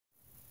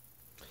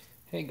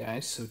Hey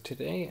guys, so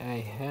today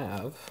I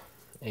have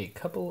a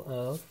couple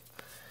of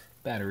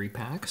battery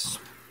packs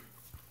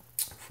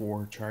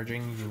for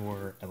charging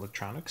your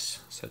electronics,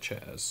 such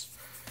as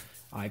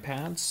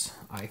iPads,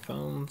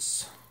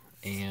 iPhones,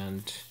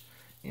 and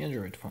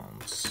Android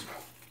phones,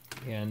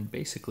 and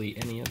basically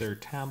any other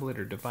tablet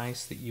or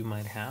device that you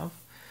might have.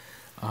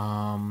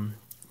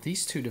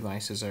 These two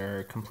devices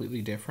are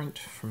completely different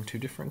from two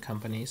different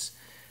companies,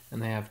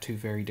 and they have two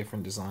very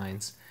different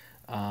designs.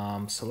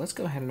 So let's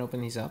go ahead and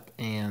open these up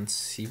and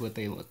see what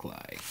they look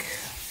like.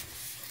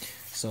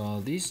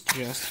 So these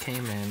just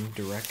came in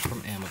direct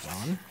from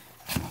Amazon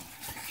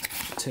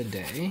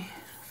today.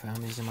 Found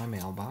these in my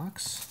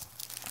mailbox.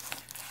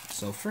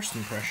 So first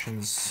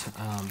impressions,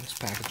 this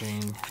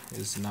packaging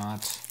is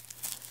not,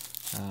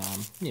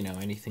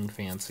 anything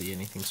fancy,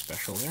 anything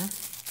special there.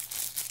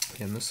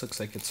 And this looks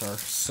like it's our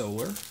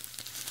solar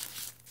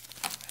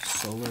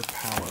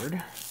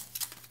powered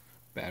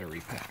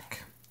battery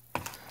pack.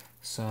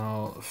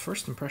 So,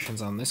 first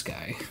impressions on this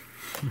guy.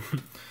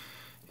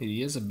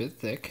 He is a bit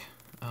thick.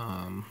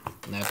 And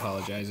I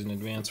apologize in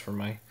advance for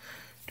my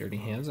dirty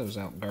hands. I was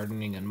out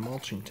gardening and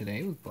mulching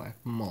today with black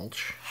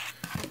mulch.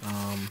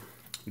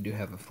 We do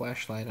have a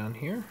flashlight on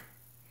here.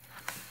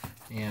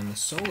 And the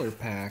solar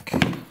pack,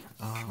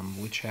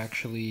 which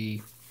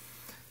actually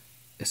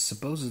is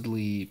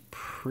supposedly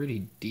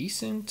pretty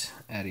decent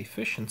at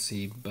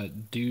efficiency,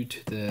 but due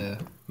to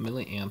the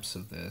milliamps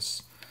of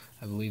this,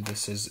 I believe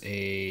this is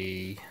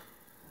a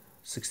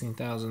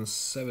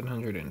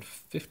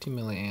 16,750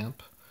 milliamp,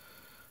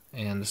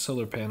 and the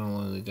solar panel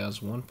only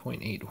does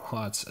 1.8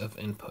 watts of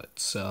input.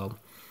 So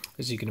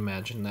as you can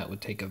imagine, that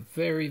would take a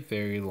very,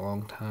 very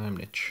long time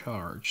to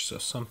charge. So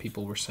some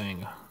people were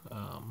saying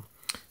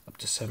up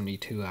to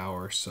 72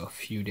 hours, so a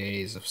few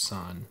days of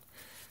sun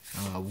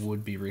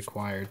would be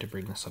required to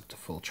bring this up to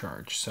full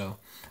charge. So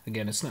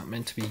again, it's not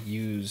meant to be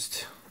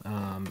used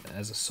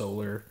as a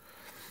solar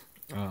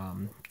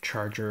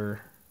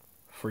charger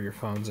for your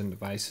phones and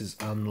devices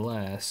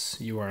unless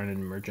you are in an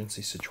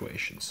emergency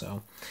situation.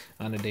 So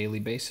on a daily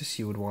basis,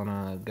 you would want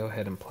to go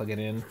ahead and plug it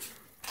in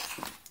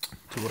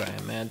to what I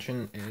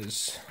imagine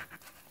is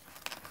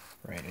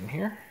right in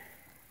here.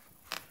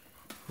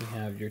 You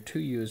have your two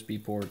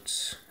USB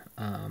ports.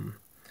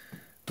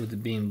 With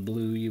it being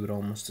blue, you would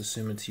almost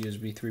assume it's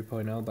USB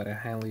 3.0, but I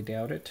highly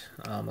doubt it.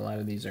 A lot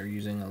of these are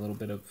using a little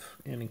bit of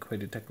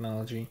antiquated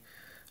technology,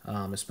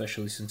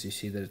 especially since you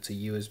see that it's a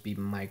USB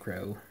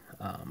micro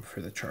for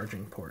the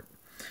charging port,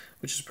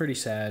 which is pretty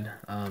sad.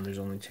 There's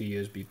only two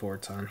USB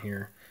ports on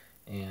here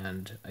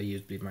and a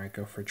USB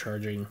micro for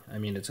charging. I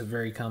mean, it's a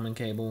very common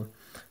cable,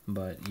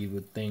 but you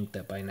would think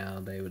that by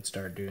now they would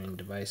start doing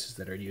devices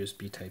that are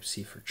USB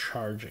Type-C for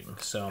charging.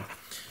 So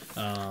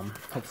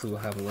hopefully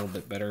we'll have a little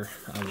bit better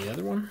on the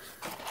other one.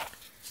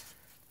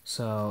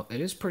 So it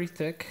is pretty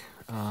thick,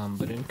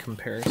 but in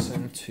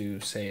comparison to,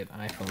 say, an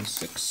iPhone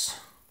 6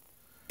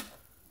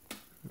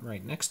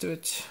 right next to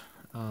it,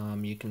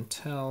 you can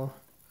tell,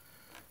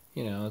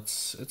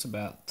 it's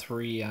about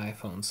 3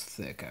 iPhones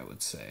thick, I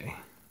would say.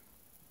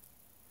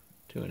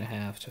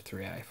 2.5 to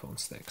 3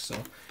 iPhones thick. So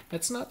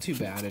it's not too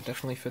bad. It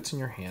definitely fits in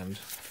your hand.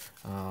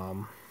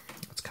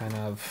 It's kind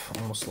of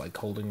almost like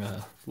holding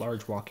a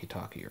large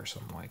walkie-talkie or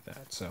something like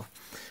that. So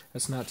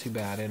it's not too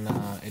bad. And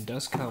it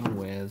does come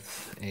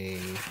with a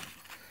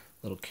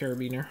little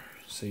carabiner,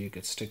 so you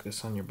could stick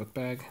this on your book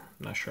bag.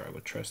 I'm not sure I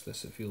would trust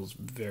this. It feels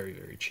very,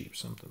 very cheap,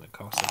 something that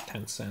costs like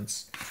 10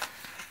 cents.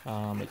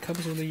 It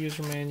comes with a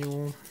user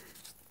manual,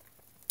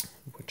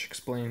 which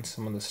explains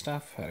some of the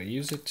stuff, how to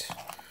use it.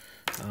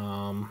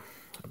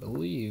 I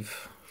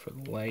believe for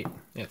the light,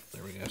 yep,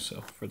 there we go.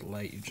 So for the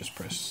light, you just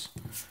press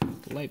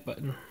the light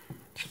button.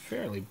 It's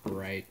fairly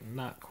bright,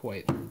 not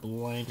quite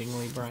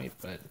blindingly bright,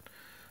 but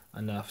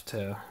enough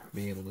to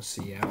be able to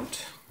see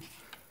out.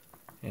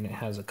 And it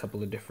has a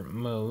couple of different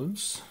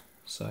modes.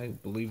 So I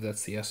believe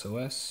that's the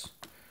SOS.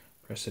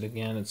 Press it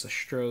again, it's a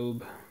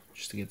strobe,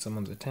 just to get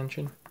someone's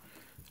attention.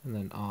 And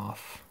then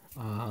off.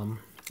 And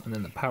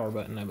then the power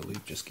button, I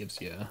believe, just gives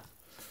you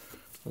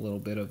a little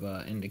bit of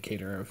an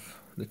indicator of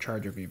the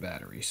charge of your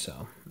battery.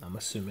 So I'm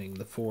assuming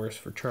the 4 is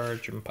for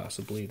charge, and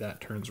possibly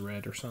that turns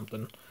red or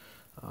something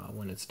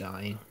when it's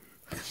dying.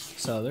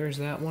 So there's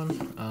that one.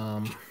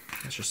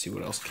 Let's just see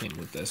what else came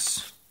with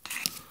this.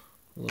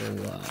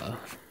 Little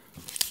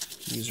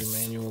user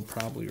manual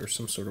probably, or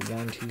some sort of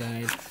warranty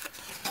guide.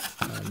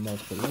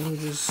 Multiple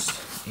languages,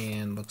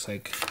 and looks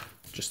like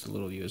just a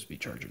little USB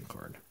charging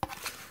cord.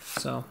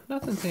 So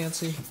nothing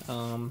fancy,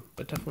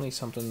 but definitely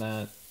something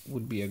that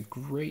would be a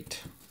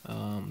great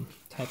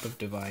type of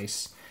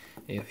device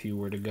if you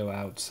were to go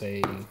out,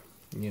 say,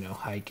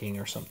 hiking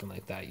or something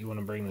like that. You want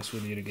to bring this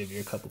with you to give you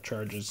a couple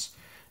charges,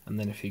 and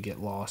then if you get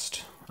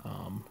lost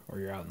or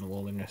you're out in the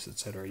wilderness,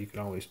 etc., you can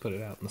always put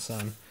it out in the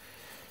sun.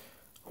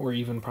 Or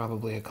even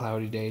probably a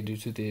cloudy day, due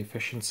to the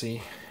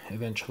efficiency,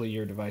 eventually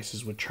your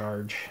devices would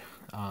charge.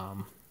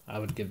 I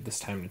would give this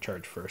time to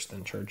charge first,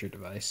 then charge your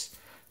device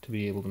to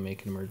be able to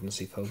make an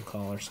emergency phone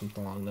call or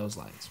something along those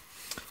lines.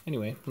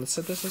 Anyway, let's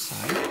set this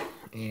aside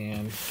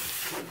and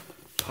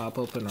pop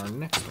open our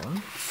next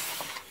one.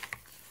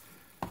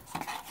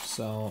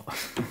 So,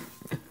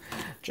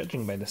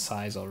 judging by the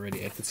size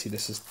already, I could see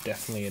this is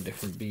definitely a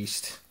different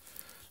beast.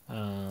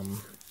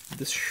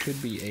 This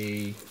should be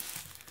a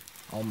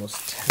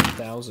almost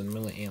 10,000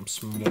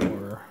 milliamps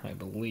more, I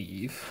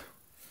believe.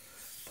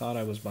 Thought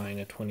I was buying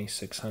a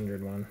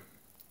 2600 one.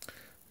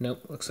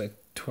 Nope, looks like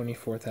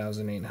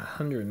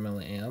 24,800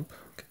 milliamp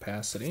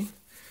capacity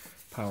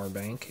power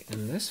bank,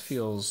 and this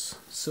feels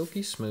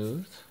silky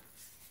smooth,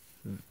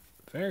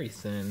 very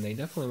thin. They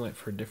definitely went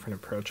for a different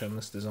approach on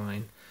this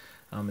design.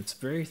 It's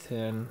very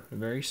thin,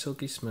 very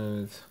silky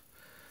smooth.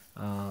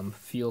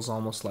 Feels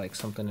almost like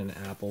something an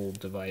Apple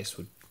device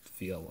would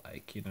feel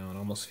like, you know. It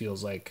almost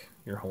feels like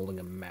you're holding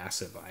a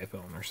massive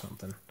iPhone or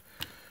something,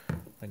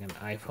 like an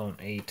iPhone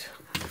 8,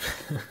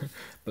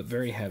 but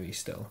very heavy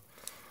still.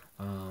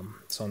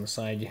 So on the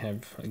side you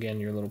have, again,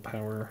 your little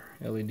power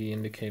LED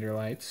indicator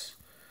lights.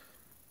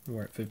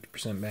 We're at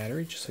 50%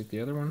 battery, just like the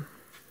other one.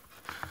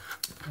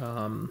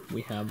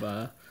 We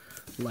have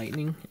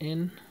lightning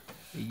in,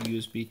 a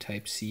USB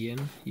Type-C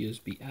in,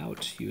 USB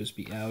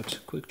out,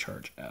 quick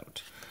charge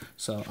out.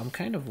 So I'm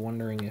kind of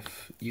wondering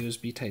if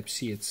USB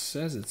Type-C, it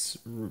says it's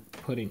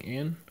putting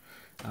in,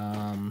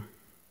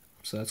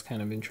 so that's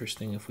kind of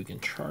interesting if we can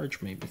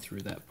charge maybe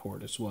through that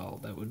port as well.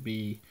 That would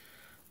be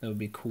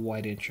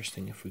quite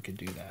interesting if we could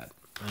do that.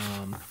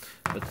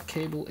 But the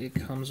cable it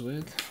comes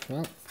with,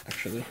 well,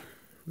 actually,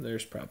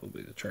 there's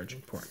probably the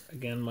charging port.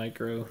 Again,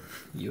 micro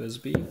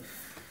USB,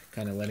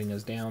 kind of letting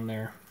us down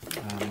there.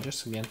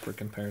 Just again for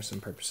comparison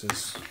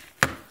purposes,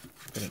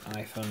 put an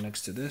iPhone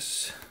next to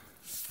this.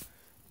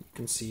 You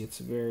can see it's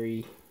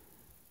very,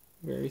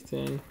 very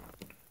thin,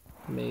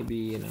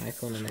 maybe an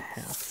iPhone and a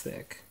half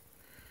thick,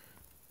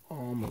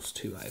 almost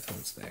 2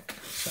 iPhones thick,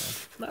 so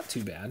not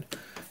too bad.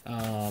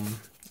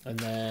 And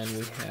then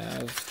we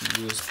have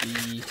the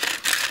USB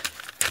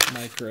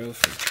micro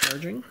for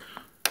charging.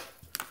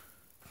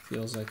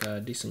 Feels like a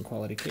decent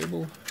quality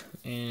cable,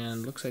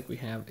 and looks like we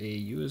have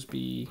a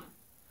USB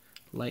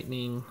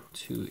Lightning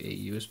to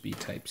a USB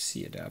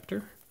Type-C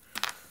adapter.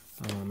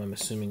 I'm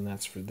assuming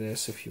that's for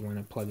this if you want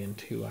to plug in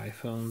 2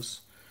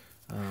 iPhones.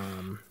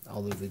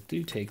 Although they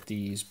do take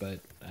these, but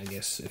I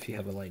guess if you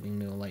have a Lightning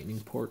to a Lightning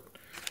port.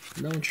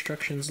 No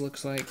instructions,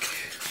 looks like,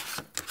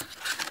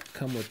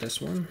 come with this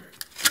one.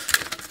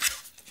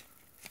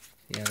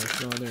 Yeah,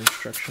 there's no other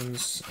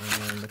instructions,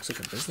 and looks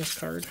like a business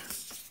card.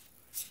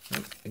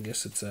 I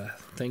guess it's a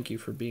thank you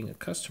for being a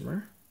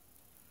customer.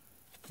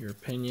 Your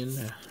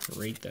opinion,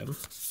 rate them.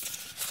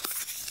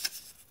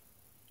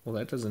 Well,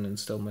 that doesn't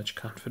instill much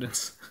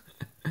confidence.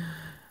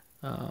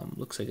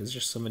 Looks like it's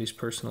just somebody's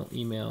personal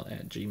email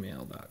at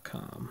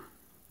gmail.com.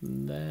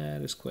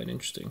 That is quite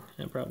interesting,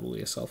 and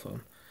probably a cell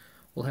phone.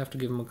 We'll have to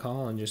give them a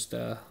call and just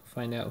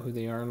find out who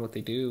they are and what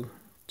they do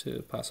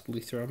to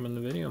possibly throw them in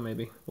the video.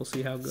 Maybe we'll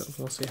see how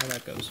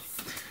that goes.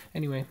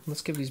 Anyway,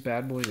 let's give these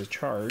bad boys a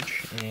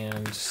charge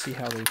and see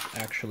how they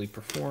actually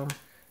perform,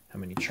 how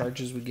many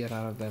charges we get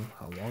out of them,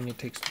 how long it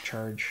takes to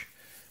charge.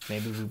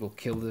 Maybe we will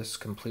kill this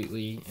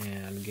completely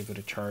and give it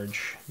a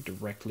charge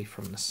directly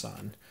from the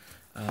sun.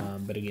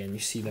 But again, you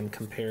see them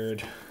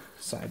compared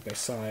side by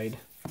side.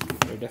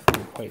 They're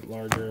definitely quite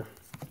larger.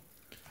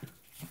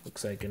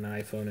 Looks like an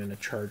iPhone and a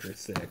charger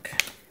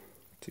thick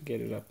to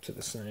get it up to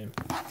the same.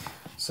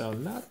 So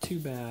not too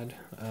bad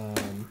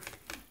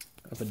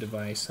of a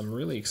device. I'm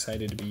really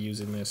excited to be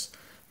using this.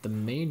 The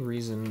main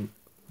reason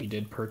we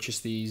did purchase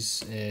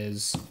these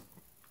is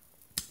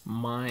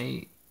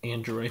my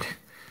Android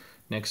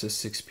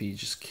Nexus 6P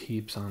just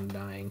keeps on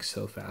dying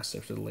so fast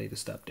after the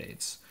latest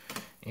updates,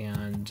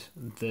 and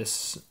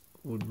this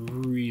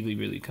would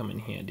really come in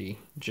handy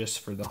just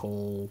for the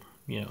whole,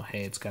 you know,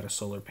 hey, it's got a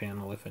solar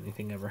panel if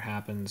anything ever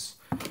happens.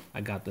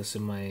 I got this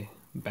in my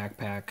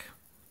backpack.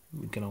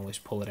 We can always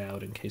pull it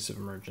out in case of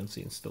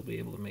emergency and still be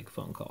able to make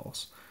phone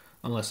calls.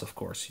 Unless, of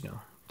course, you know,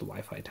 the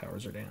Wi-Fi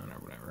towers are down or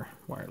whatever,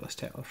 wireless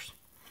towers.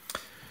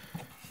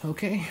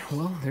 Okay,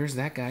 well, there's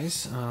that,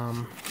 guys.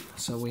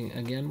 So we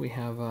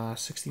have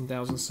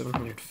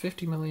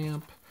 16,750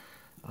 milliamp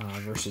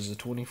versus a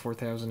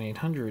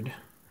 24,800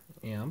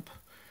 amp,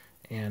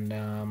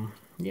 and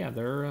yeah,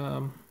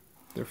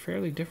 they're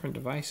fairly different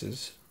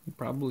devices,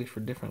 probably for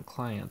different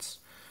clients,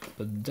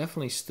 but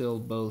definitely still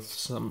both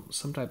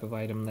some type of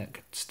item that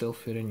could still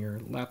fit in your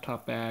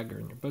laptop bag or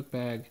in your book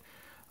bag,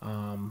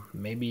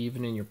 maybe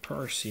even in your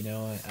purse. You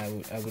know,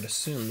 I would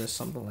assume this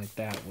something like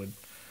that would,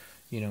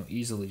 you know,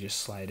 easily just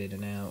slide in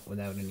and out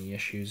without any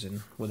issues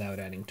and without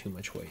adding too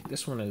much weight.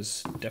 This one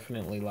is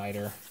definitely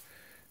lighter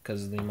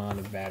because of the amount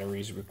of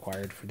batteries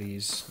required for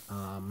these,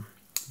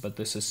 but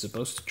this is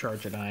supposed to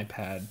charge an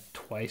iPad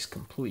twice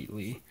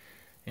completely,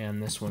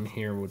 and this one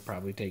here would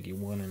probably take you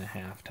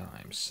 1.5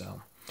 times.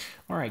 So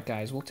alright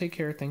guys, well, take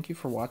care. Thank you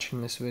for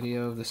watching this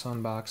video of this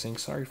unboxing.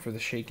 Sorry for the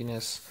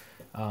shakiness.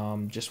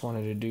 Just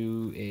wanted to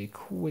do a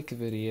quick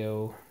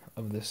video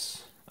of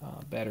this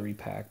battery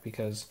pack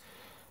because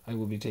I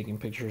will be taking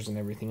pictures and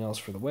everything else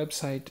for the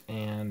website,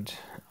 and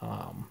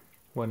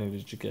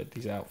wanted to get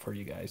these out for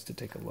you guys to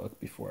take a look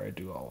before I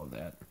do all of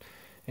that.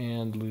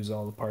 and lose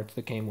all the parts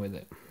that came with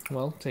it.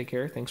 Well, take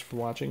care. Thanks for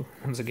watching.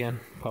 Once again,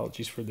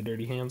 apologies for the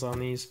dirty hands on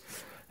these.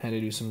 Had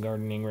to do some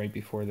gardening right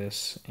before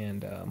this,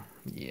 and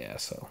yeah,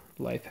 so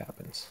life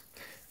happens.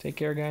 Take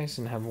care, guys,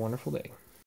 and have a wonderful day.